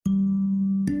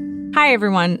Hi,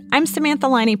 everyone. I'm Samantha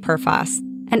Liney Perfas.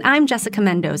 And I'm Jessica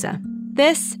Mendoza.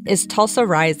 This is Tulsa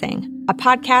Rising, a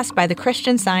podcast by the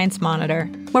Christian Science Monitor,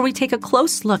 where we take a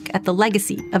close look at the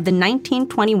legacy of the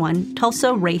 1921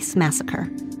 Tulsa Race Massacre.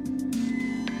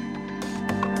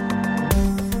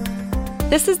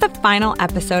 This is the final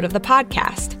episode of the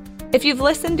podcast. If you've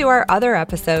listened to our other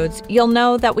episodes, you'll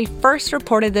know that we first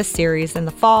reported this series in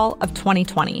the fall of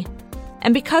 2020.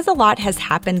 And because a lot has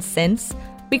happened since,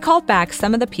 we called back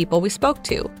some of the people we spoke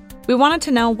to. We wanted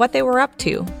to know what they were up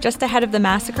to just ahead of the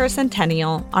massacre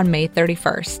centennial on May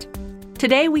 31st.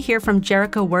 Today we hear from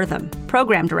Jerica Wortham,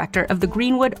 program director of the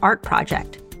Greenwood Art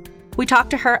Project. We talked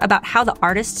to her about how the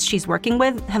artists she's working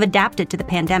with have adapted to the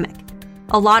pandemic.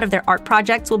 A lot of their art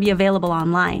projects will be available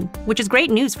online, which is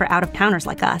great news for out-of-towners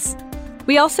like us.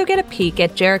 We also get a peek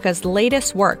at Jerica's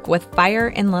latest work with Fire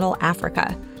in Little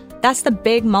Africa. That's the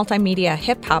big multimedia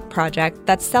hip-hop project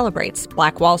that celebrates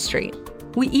Black Wall Street.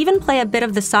 We even play a bit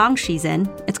of the song she's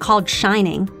in, it's called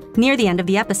Shining, near the end of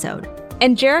the episode.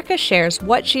 And Jerica shares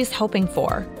what she's hoping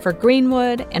for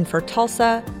Greenwood and for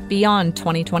Tulsa beyond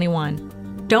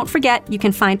 2021. Don't forget, you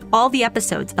can find all the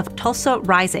episodes of Tulsa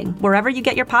Rising wherever you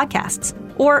get your podcasts,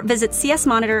 or visit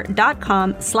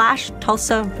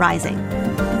csmonitor.com/Tulsa Rising.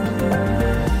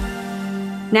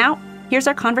 Now, here's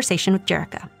our conversation with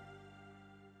Jerica.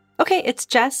 Okay, it's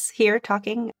Jess here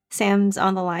talking. Sam's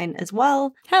on the line as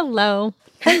well. Hello.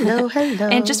 Hello.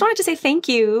 And just wanted to say thank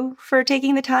you for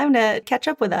taking the time to catch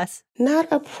up with us. Not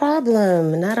a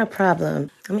problem.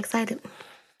 I'm excited.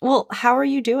 Well, how are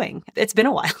you doing? It's been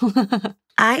a while.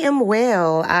 I am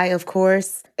well. I, of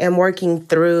course, am working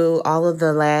through all of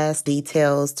the last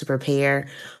details to prepare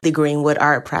the Greenwood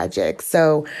Art Project.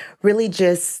 So really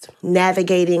just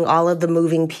navigating all of the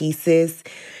moving pieces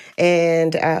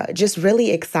and just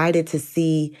really excited to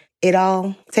see it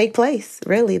all take place.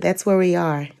 Really, that's where we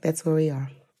are.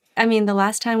 I mean, the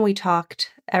last time we talked,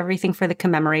 everything for the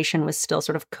commemoration was still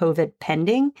sort of COVID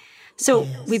pending. So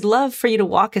Yes. We'd love for you to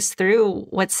walk us through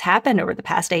what's happened over the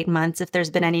past 8 months, if there's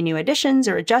been any new additions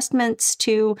or adjustments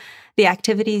to the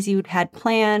activities you had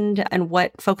planned and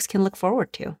what folks can look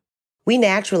forward to. We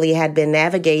naturally had been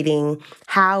navigating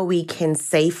how we can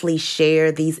safely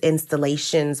share these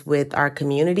installations with our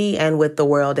community and with the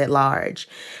world at large.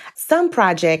 Some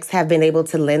projects have been able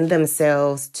to lend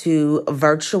themselves to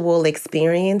virtual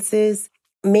experiences.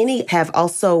 Many have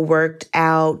also worked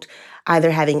out either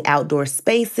having outdoor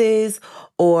spaces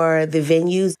or the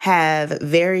venues have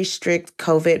very strict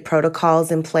COVID protocols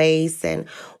in place, and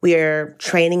we are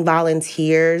training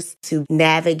volunteers to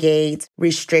navigate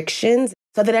restrictions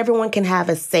so that everyone can have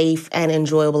a safe and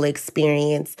enjoyable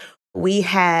experience. We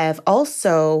have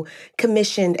also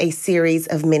commissioned a series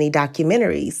of mini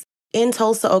documentaries. In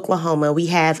Tulsa, Oklahoma, we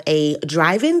have a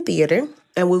drive-in theater,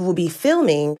 and we will be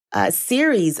filming a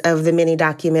series of the mini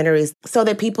documentaries so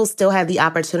that people still have the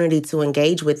opportunity to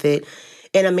engage with it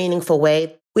in a meaningful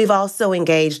way. We've also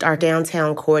engaged our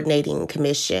Downtown Coordinating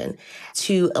Commission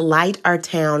to light our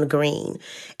town green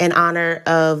in honor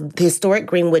of the historic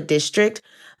Greenwood District,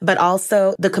 but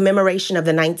also the commemoration of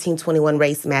the 1921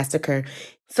 Race Massacre.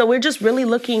 So we're just really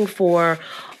looking for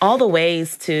all the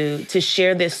ways to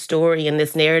share this story and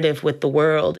this narrative with the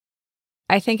world.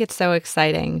 I think it's so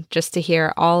exciting just to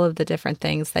hear all of the different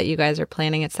things that you guys are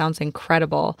planning. It sounds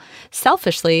incredible.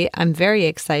 Selfishly, I'm very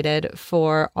excited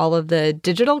for all of the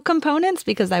digital components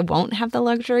because I won't have the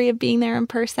luxury of being there in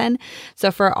person. So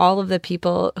for all of the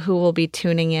people who will be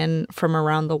tuning in from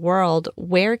around the world,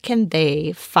 where can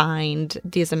they find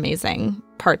these amazing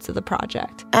parts of the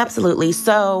project? Absolutely.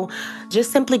 So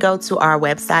just simply go to our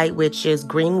website, which is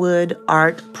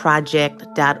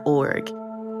greenwoodartproject.org.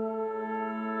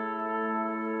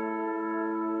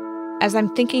 As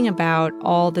I'm thinking about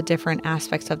all the different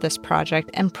aspects of this project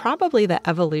and probably the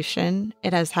evolution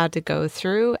it has had to go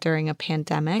through during a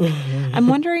pandemic, I'm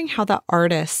wondering how the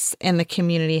artists in the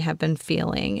community have been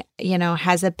feeling. You know,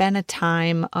 has it been a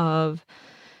time of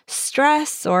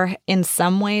stress, or in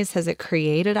some ways, has it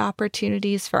created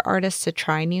opportunities for artists to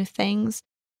try new things?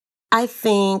 I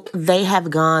think they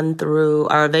have gone through,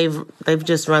 or they've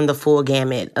just run the full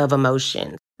gamut of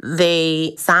emotion.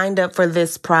 They signed up for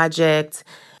this project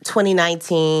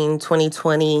 2019,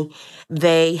 2020,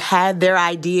 they had their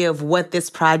idea of what this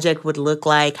project would look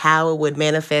like, how it would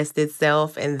manifest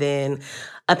itself, and then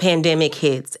a pandemic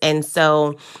hits. And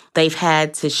so they've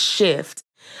had to shift.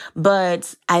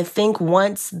 But I think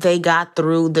once they got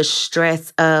through the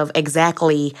stress of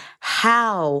exactly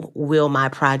how will my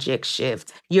project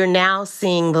shift, you're now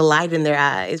seeing the light in their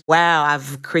eyes. Wow,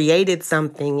 I've created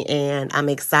something and I'm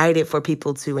excited for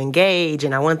people to engage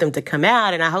and I want them to come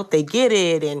out and I hope they get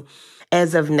it. And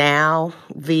as of now,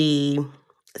 the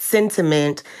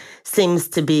sentiment seems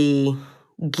to be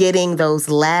getting those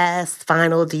last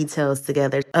final details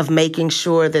together of making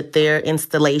sure that their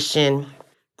installation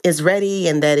is ready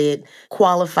and that it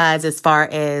qualifies as far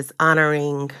as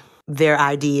honoring their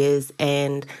ideas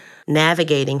and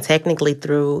navigating technically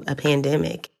through a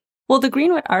pandemic. Well, the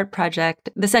Greenwood Art Project,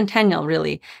 the centennial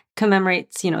really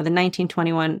commemorates, the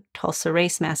 1921 Tulsa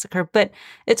Race Massacre, but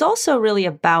it's also really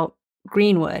about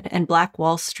Greenwood and Black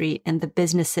Wall Street and the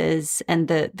businesses and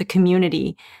the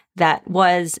community that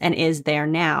was and is there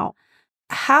now.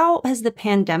 How has the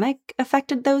pandemic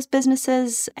affected those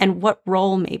businesses, and what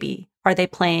role maybe are they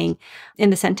playing in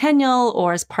the centennial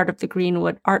or as part of the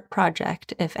Greenwood Art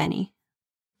Project, if any?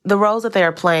 The roles that they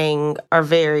are playing are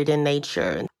varied in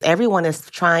nature. Everyone is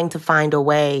trying to find a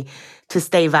way to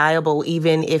stay viable,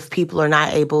 even if people are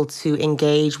not able to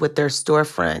engage with their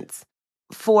storefronts.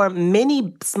 For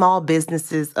many small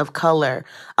businesses of color,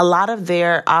 a lot of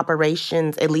their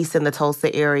operations, at least in the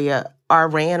Tulsa area, are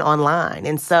ran online.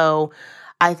 And so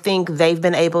I think they've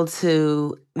been able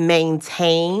to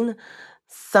maintain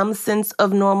some sense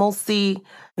of normalcy.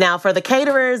 Now, for the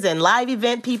caterers and live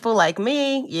event people like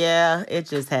me, yeah, it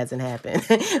just hasn't happened.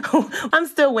 I'm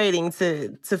still waiting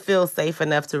to feel safe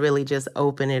enough to really just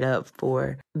open it up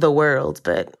for the world,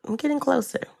 but I'm getting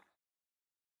closer.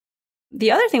 The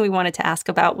other thing we wanted to ask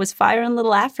about was Fire in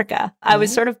Little Africa. I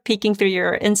was sort of peeking through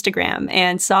your Instagram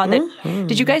and saw that.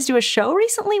 Did you guys do a show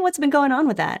recently? What's been going on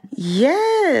with that?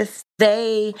 Yes.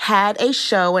 They had a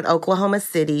show in Oklahoma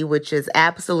City, which is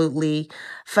absolutely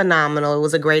phenomenal. It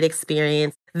was a great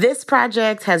experience. This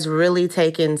project has really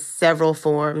taken several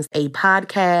forms: a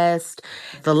podcast,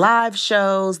 the live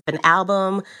shows, an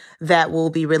album that will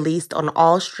be released on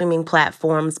all streaming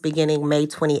platforms beginning May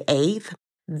 28th.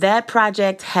 That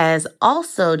project has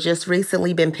also just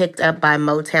recently been picked up by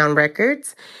Motown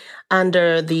Records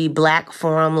under the Black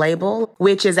Forum label,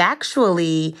 which is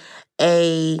actually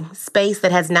a space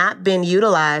that has not been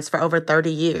utilized for over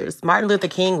 30 years. Martin Luther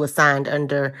King was signed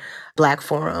under Black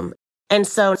Forum. And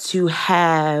so to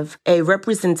have a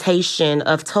representation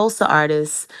of Tulsa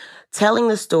artists telling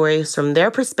the stories from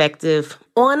their perspective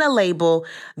on a label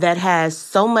that has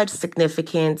so much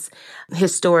significance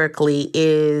historically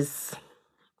is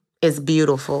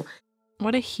beautiful.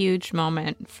 What a huge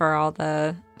moment for all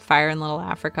the Fire in Little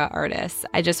Africa artists.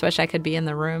 I just wish I could be in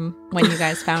the room when you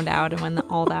guys found out and when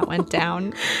all that went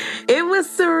down. It was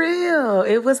surreal.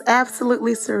 It was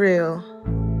absolutely surreal.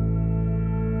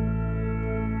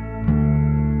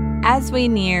 As we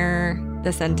near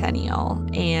the centennial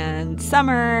and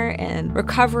summer and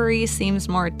recovery seems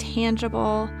more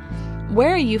tangible,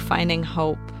 where are you finding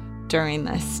hope during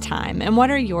this time? And what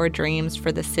are your dreams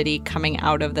for the city coming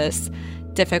out of this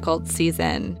difficult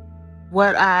season?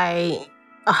 What I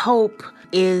hope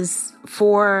is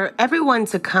for everyone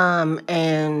to come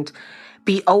and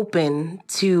be open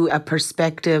to a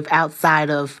perspective outside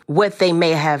of what they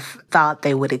may have thought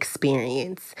they would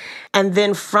experience. And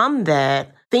then from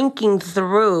that, thinking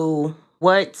through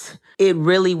what it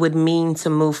really would mean to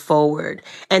move forward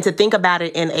and to think about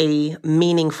it in a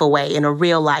meaningful way, in a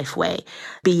real life way,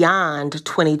 beyond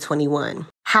 2021.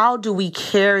 How do we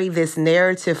carry this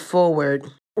narrative forward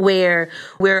where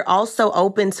we're also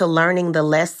open to learning the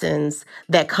lessons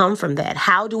that come from that?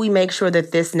 How do we make sure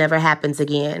that this never happens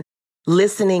again?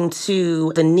 Listening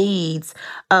to the needs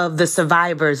of the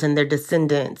survivors and their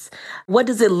descendants. What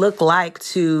does it look like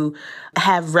to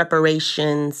have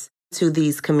reparations to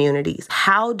these communities?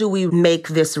 How do we make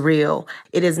this real?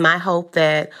 It is my hope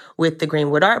that with the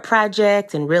Greenwood Art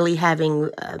Project and really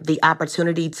having the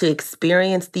opportunity to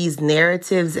experience these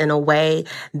narratives in a way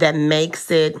that makes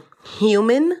it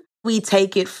human, we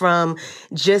take it from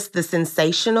just the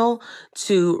sensational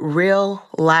to real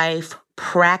life,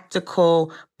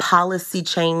 practical policy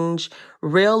change,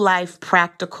 real life,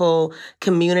 practical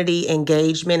community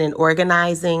engagement and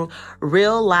organizing,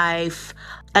 real life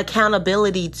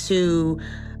accountability to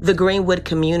the Greenwood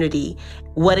community,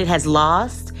 what it has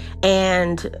lost,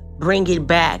 and bring it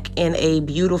back in a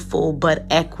beautiful but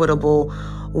equitable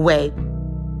way.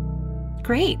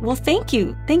 Great. Well, thank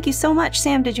you. Thank you so much.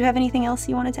 Sam, did you have anything else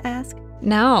you wanted to ask?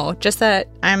 No, just that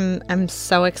I'm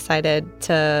so excited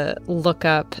to look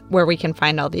up where we can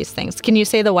find all these things. Can you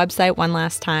say the website one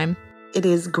last time? It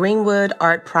is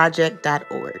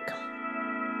greenwoodartproject.org.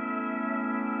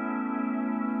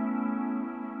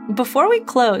 Before we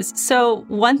close, so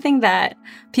one thing that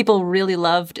people really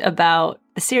loved about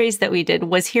a series that we did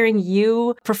was hearing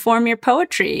you perform your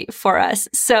poetry for us.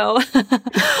 So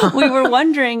we were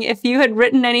wondering if you had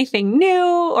written anything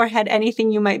new or had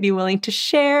anything you might be willing to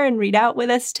share and read out with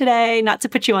us today. Not to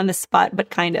put you on the spot, but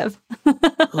kind of.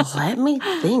 Let me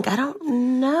think. I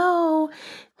don't know.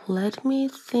 Let me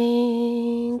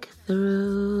think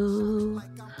through.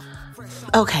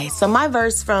 Okay, so my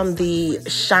verse from the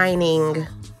Shining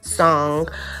song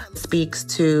speaks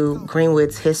to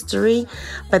Greenwood's history,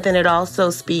 but then it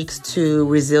also speaks to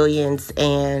resilience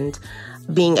and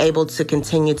being able to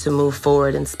continue to move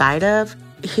forward in spite of.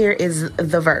 Here is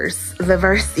the verse. The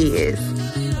verse is,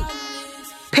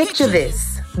 picture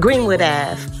this, Greenwood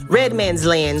Ave, red man's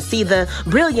land, see the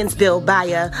brilliance built by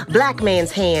a black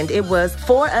man's hand. It was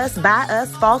for us, by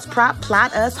us, false prop,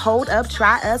 plot us, hold up,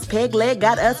 try us, peg leg,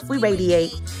 got us, we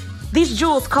radiate. These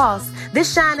jewels cost,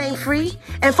 this shine ain't free,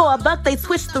 and for $1 they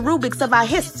switched the rubrics of our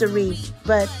history.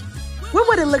 But we're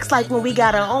what it looks like when we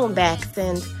got our own backs,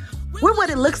 and we're what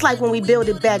it looks like when we build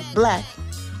it back black.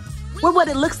 We're what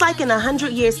it looks like in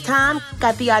 100 years' time,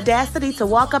 got the audacity to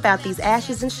walk up out these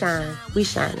ashes and shine. We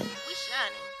shining.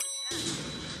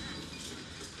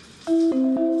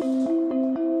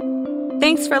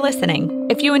 Thanks for listening.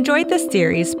 If you enjoyed this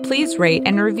series, please rate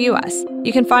and review us.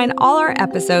 You can find all our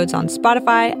episodes on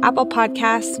Spotify, Apple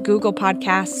Podcasts, Google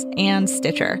Podcasts, and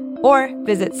Stitcher. Or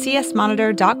visit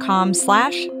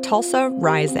csmonitor.com/Tulsa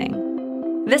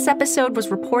Rising. This episode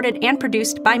was reported and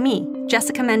produced by me,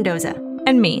 Jessica Mendoza.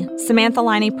 And me, Samantha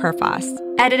Liney Perfas.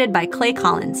 Edited by Clay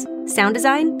Collins. Sound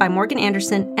design by Morgan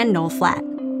Anderson and Noel Flatt.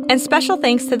 And special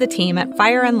thanks to the team at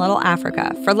Fire in Little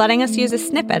Africa for letting us use a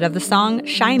snippet of the song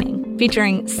Shining,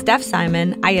 featuring Steph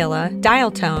Simon, Ayala,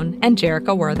 Dial Tone, and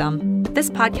Jerica Wortham. This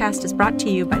podcast is brought to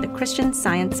you by the Christian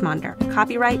Science Monitor.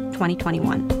 Copyright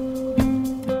 2021.